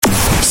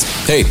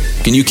Hey,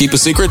 can you keep a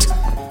secret?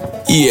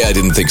 Yeah, I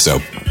didn't think so.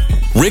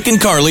 Rick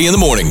and Carly in the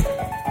morning.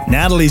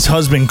 Natalie's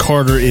husband,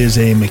 Carter, is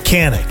a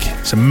mechanic.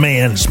 He's a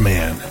man's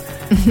man.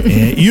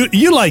 And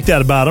you like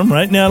that about him,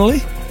 right,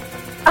 Natalie?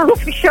 Oh,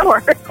 for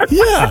sure.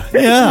 Yeah.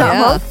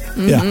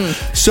 Yeah.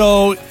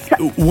 So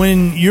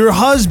when your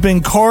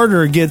husband,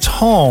 Carter, gets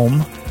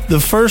home, the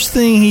first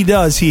thing he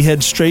does, he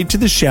heads straight to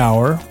the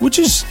shower,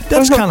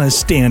 that's kind of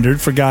standard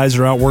for guys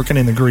that are out working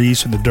in the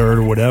grease or the dirt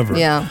or whatever.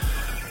 Yeah.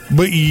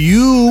 But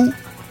you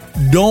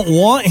don't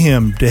want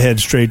him to head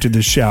straight to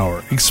the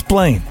shower.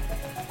 Explain.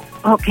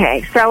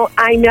 Okay, so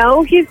I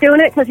know he's doing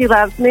it because he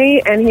loves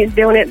me, and he's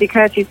doing it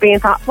because he's being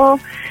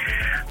thoughtful.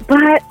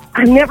 But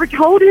I've never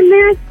told him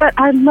this, but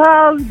I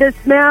love the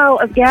smell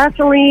of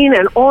gasoline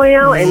and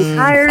oil and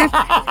tires.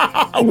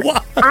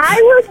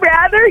 I would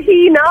rather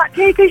he not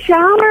take a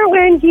shower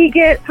when he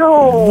gets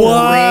home.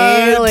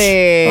 What?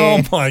 Really?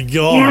 Oh, my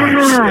gosh.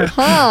 Yeah.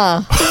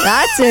 Huh.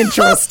 That's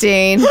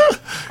interesting.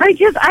 I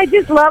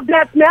just love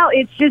that smell.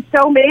 It's just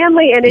so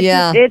manly, and it's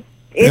yeah.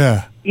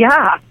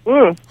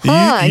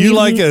 Huh, you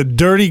like a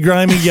dirty,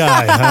 grimy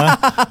guy, huh?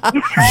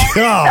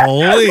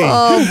 Golly.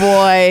 Oh,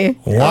 boy.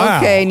 Wow.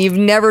 Okay, and you've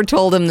never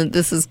told him that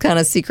this is kind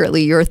of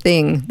secretly your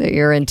thing that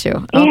you're into.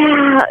 Oh.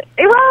 Yeah.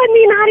 Well, I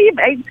mean, not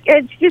even.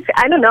 It's just,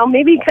 I don't know.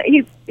 Maybe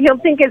he'll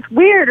think it's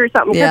weird or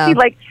something. Yeah.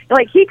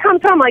 Because he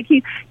comes home like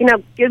gives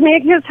me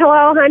a kiss,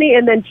 hello, honey,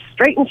 and then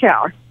straight in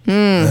shower.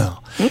 Yeah.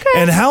 Okay.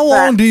 And how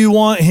long do you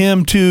want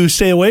him to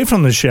stay away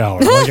from the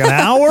shower? Like an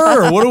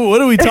hour? Or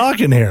what are we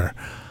talking here?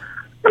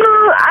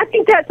 I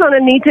think that's on a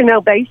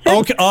need-to-know basis.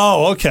 Okay.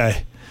 Oh,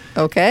 okay.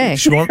 Okay.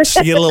 She wants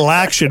to get a little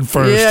action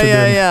first.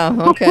 Yeah.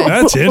 Okay.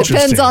 That's interesting.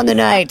 Depends on the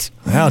night.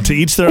 Wow, to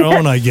each their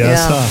own, I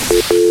guess. Yeah. Huh?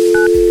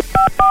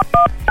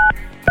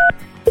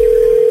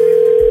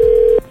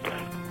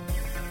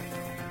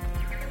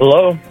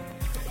 Hello?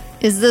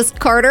 Is this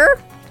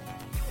Carter?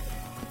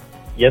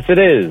 Yes, it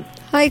is.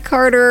 Hi,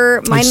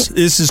 Carter.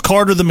 This is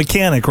Carter the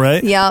mechanic,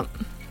 right? Yeah.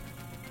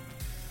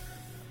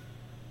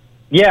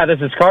 Yeah,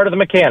 this is Carter the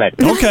mechanic.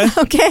 Okay.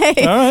 Okay.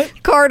 All right.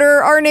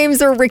 Carter, our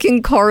names are Rick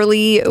and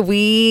Carly.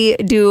 We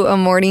do a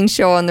morning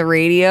show on the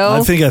radio.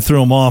 I think I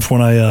threw him off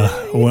when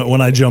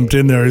I jumped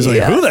in there. He's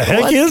like, who the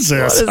heck is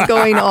this? What is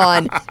going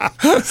on?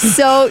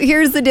 So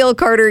here's the deal,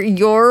 Carter.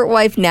 Your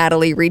wife,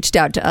 Natalie, reached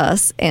out to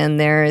us, and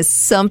there is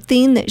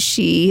something that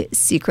she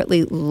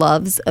secretly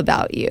loves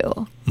about you.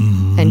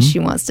 Mm-hmm. And she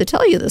wants to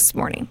tell you this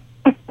morning.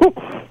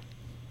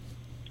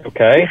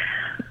 Okay.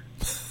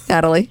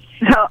 Natalie.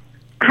 So,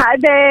 hi,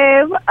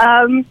 babe.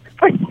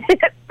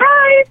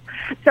 Hi.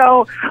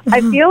 So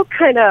I feel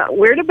kind of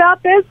weird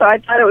about this, so I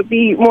thought it would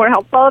be more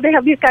helpful to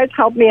have you guys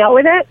help me out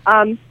with it.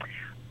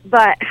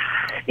 But,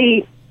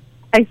 see,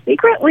 I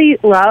secretly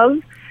love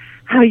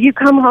how you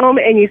come home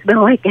and you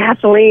smell like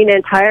gasoline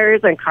and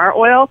tires and car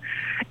oil.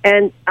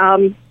 And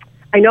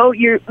I know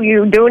you're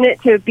doing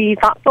it to be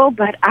thoughtful,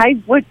 but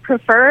I would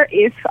prefer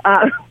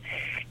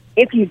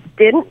if you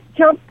didn't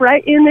jump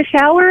right in the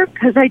shower,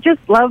 because I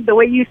just love the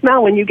way you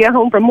smell when you get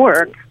home from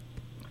work.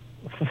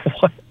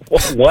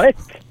 What?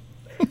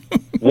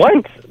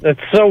 What? That's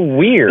so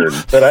weird.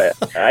 But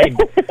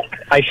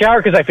I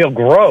shower because I feel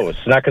gross,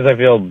 not because I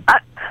feel.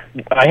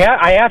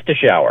 I have to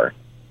shower.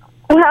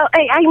 Well,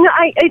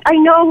 I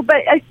know, but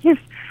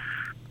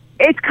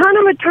it's kind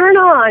of a turn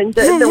on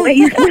the way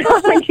you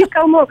smell when you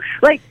come home.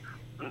 Like,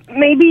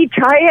 maybe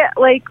try it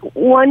like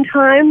one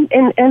time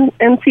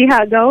and see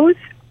how it goes.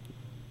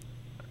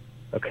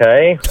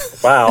 Okay.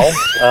 Wow.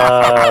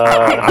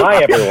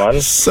 Hi, everyone.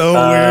 So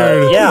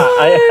weird. Yeah,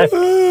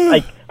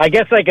 I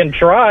guess I can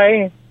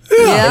try.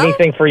 Yeah.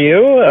 Anything for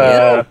you?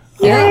 Yeah.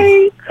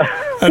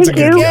 That's a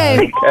good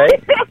guy.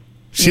 Okay.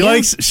 She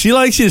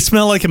likes you to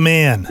smell like a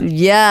man.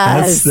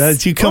 Yes.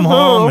 That's you come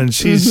home and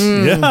she's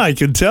I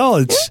can tell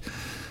it's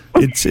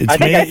I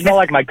think I smell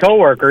like my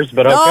coworkers,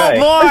 but okay.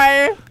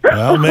 Oh boy.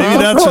 Well, maybe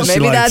that's what she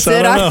Maybe likes. that's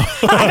it. I don't know.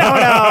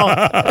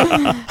 I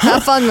don't know.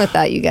 Have fun with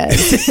that, you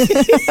guys.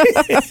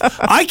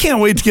 I can't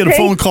wait to get a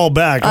phone call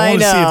back. I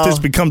want to see if this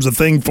becomes a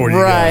thing for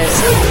you guys.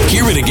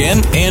 Hear it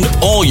again and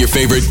all your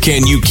favorite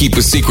Can You Keep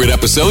a Secret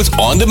episodes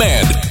on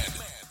demand